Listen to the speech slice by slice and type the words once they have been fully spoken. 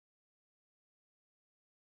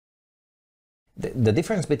the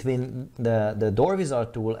difference between the door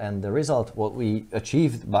wizard tool and the result, what we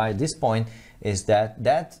achieved by this point, is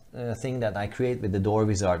that thing that I create with the door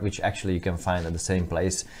wizard, which actually you can find at the same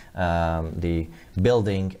place, the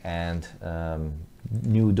building and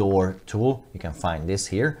new door tool, you can find this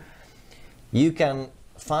here. You can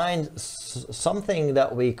find something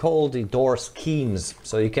that we call the door schemes.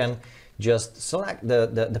 So you can just select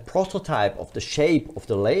the prototype of the shape of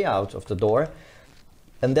the layout of the door,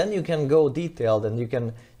 and then you can go detailed, and you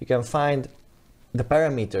can find the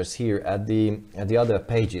parameters here at the other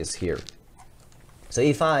pages here. So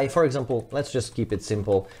if I, for example, let's just keep it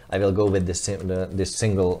simple, I will go with this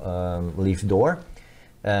single leaf door,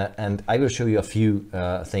 and I will show you a few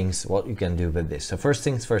things what you can do with this. So first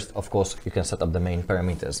things first, of course, you can set up the main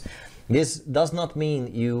parameters. This does not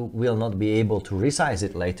mean you will not be able to resize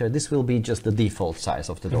it later. This will be just the default size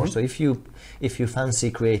of the door. So if you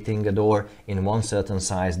fancy creating a door in one certain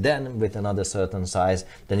size, then with another certain size,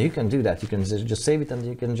 then you can do that. You can just save it, and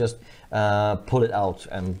you can just pull it out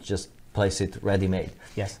and just place it ready-made.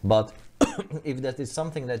 Yes. But if that is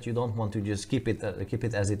something that you don't want to just keep it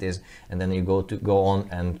as it is, and then you go on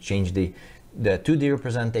and change the 2D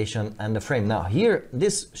representation and the frame. Now here,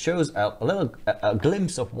 this shows a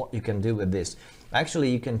glimpse of what you can do with this. Actually,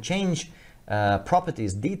 you can change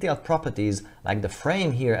properties, detailed properties, like the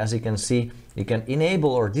frame here. As you can see, you can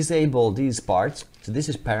enable or disable these parts. So this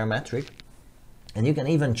is parametric, and you can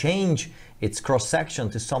even change its cross-section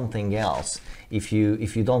to something else. If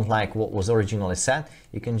you don't like what was originally set,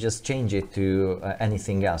 you can just change it to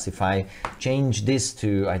anything else. If I change this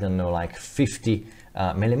to, I don't know, like 50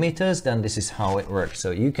 millimeters, then this is how it works.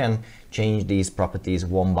 So you can change these properties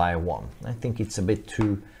one by one. I think it's a bit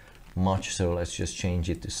too much, so let's just change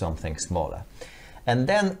it to something smaller. And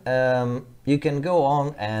then you can go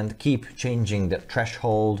on and keep changing the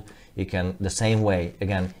threshold. You can, the same way,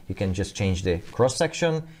 again, you can just change the cross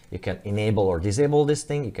section, you can enable or disable this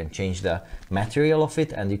thing, you can change the material of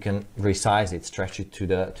it, and you can resize it, stretch it to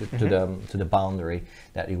the boundary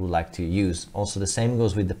that you would like to use. Also, the same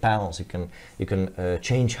goes with the panels. You can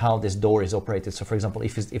change how this door is operated. So, for example,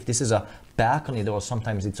 if this is a balcony door,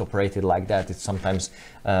 sometimes it's operated like that. It's sometimes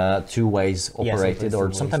 2 ways operated,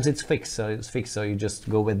 or sometimes it's fixed. So you just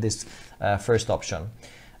go with this first option.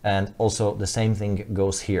 And also the same thing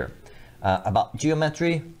goes here. About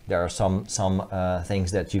geometry, there are some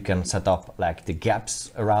things that you can set up, like the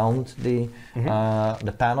gaps around the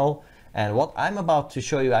panel. And what I'm about to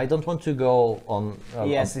show you, I don't want to go on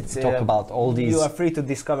talk about all these. You are free to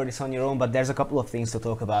discover this on your own, but there's a couple of things to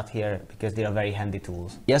talk about here because they are very handy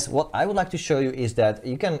tools. Yes, what I would like to show you is that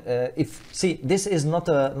you can, see, this is not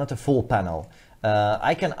a full panel.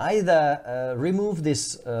 I can either remove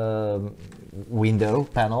this window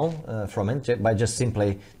panel from it by just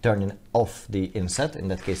simply turning off the inset. In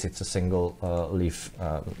that case, it's a single leaf,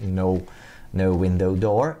 no window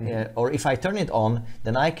door. Or if I turn it on,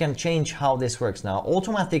 then I can change how this works. Now,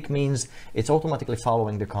 automatic means it's automatically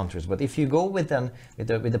following the contours. But if you go with the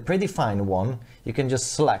predefined one, you can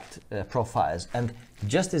just select profiles. And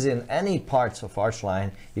just as in any parts of ARCHLine,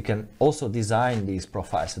 you can also design these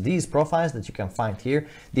profiles. So these profiles that you can find here,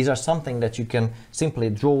 these are something that you can simply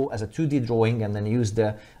draw as a 2D drawing, and then use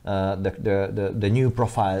the new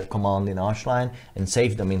profile command in ARCHLine and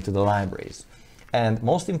save them into the libraries. And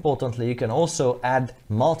most importantly, you can also add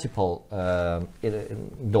multiple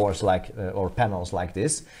doors or panels like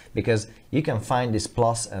this, because you can find this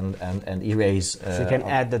plus and erase. So you can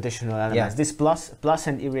add additional elements. Yeah. This plus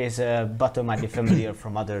and erase button might be familiar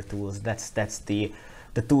from other tools. That's the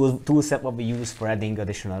tool set what we use for adding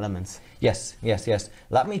additional elements. Yes.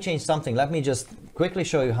 Let me change something. Let me just quickly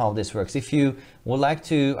show you how this works. If you would like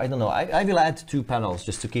to, I don't know, I will add 2 panels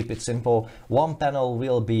just to keep it simple. One panel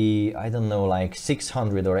will be, I don't know, like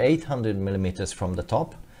 600 or 800 millimeters from the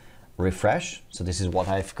top. Refresh. So this is what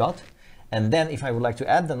I've got. And then if I would like to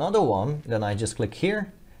add another one, then I just click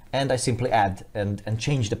here, and I simply add and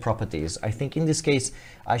change the properties. I think in this case,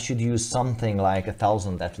 I should use something like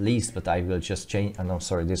 1000 at least, but I will just change, no,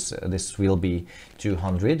 sorry, this will be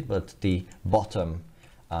 200, but the bottom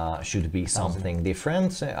should be something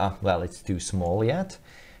different. Well, it's too small yet.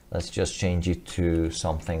 Let's just change it to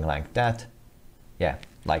something like that. Yeah,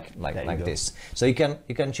 like this. So you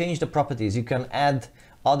can change the properties. You can add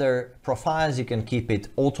other profiles. You can keep it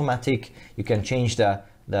automatic. You can change the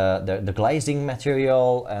glazing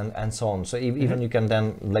material and so on. So even you can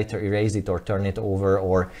then later erase it or turn it over,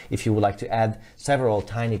 or if you would like to add several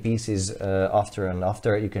tiny pieces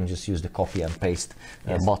after, you can just use the copy and paste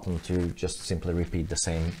button to just simply repeat the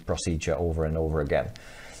same procedure over and over again.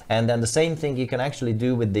 And then the same thing you can actually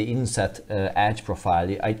do with the inset edge profile.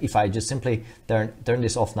 If I just simply turn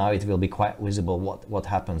this off now, it will be quite visible what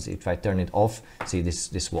happens. If I turn it off, see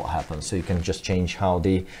this what happens. So you can just change how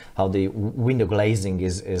the window glazing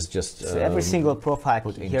is just. So every single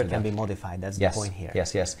profile here can be modified. That's the point here.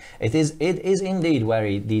 Yes, yes. It is indeed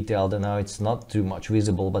very detailed, and now it's not too much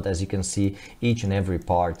visible, but as you can see, each and every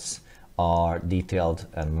parts are detailed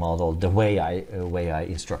and modeled the way I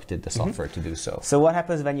instructed the software to do so. So what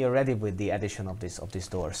happens when you're ready with the addition of this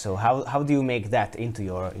door? So how do you make that into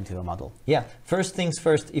your model? Yeah, first things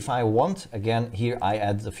first, if I want, again, here I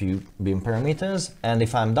add a few beam parameters, and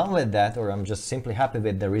if I'm done with that, or I'm just simply happy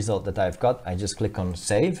with the result that I've got, I just click on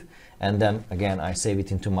save, and then again I save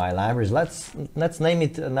it into my libraries. Let's name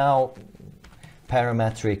it now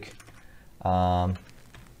parametric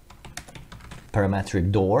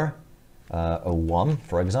door 01,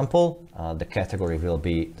 for example. The category will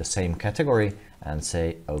be the same category, and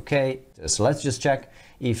say OK. So let's just check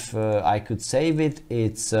if I could save it.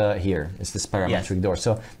 It's here, it's this parametric door.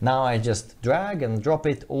 So now I just drag and drop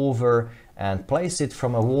it over and place it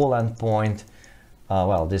from a wall endpoint.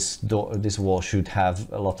 Well, this wall should have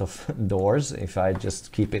a lot of doors if I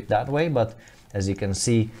just keep it that way, but as you can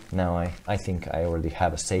see now, I think I already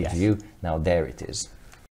have a saved view. Now there it is.